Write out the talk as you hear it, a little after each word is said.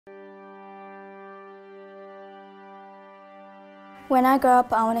When I grow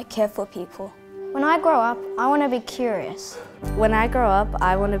up, I want to care for people. When I grow up, I want to be curious. When I grow up,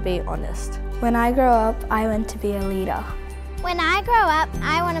 I want to be honest. When I grow up, I want to be a leader. When I grow up,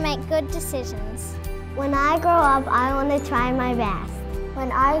 I want to make good decisions. When I grow up, I want to try my best.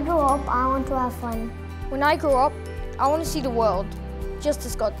 When I grow up, I want to have fun. When I grow up, I want to see the world, just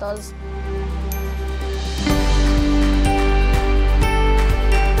as God does.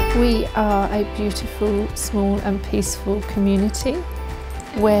 We are a beautiful, small and peaceful community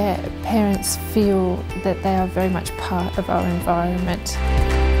where parents feel that they are very much part of our environment.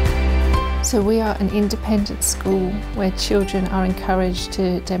 So we are an independent school where children are encouraged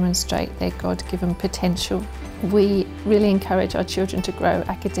to demonstrate their God-given potential. We really encourage our children to grow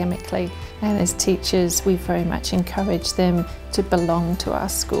academically, and as teachers we very much encourage them to belong to our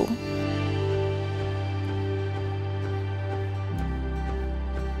school.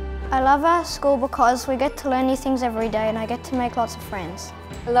 I love our school because we get to learn new things every day and I get to make lots of friends.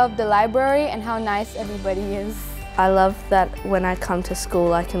 I love the library and how nice everybody is. I love that when I come to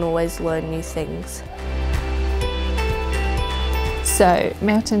school I can always learn new things. So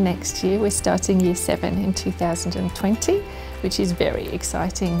Melton next year we're starting Year 7 in 2020, which is very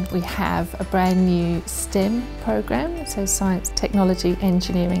exciting. We have a brand new STEM program, so science, technology,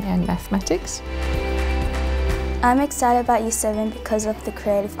 engineering and mathematics. I'm excited about Year 7 because of the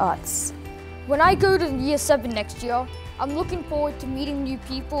creative arts. When I go to Year 7 next year, I'm looking forward to meeting new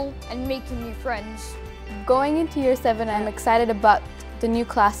people and making new friends. Going into Year 7, I'm excited about the new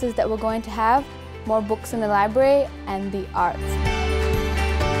classes that we're going to have, more books in the library and the arts.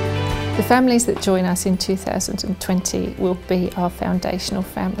 The families that join us in 2020 will be our foundational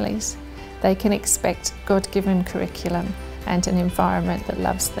families. They can expect God-given curriculum and an environment that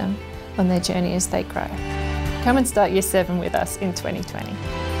loves them on their journey as they grow. Come and start Year 7 with us in 2020.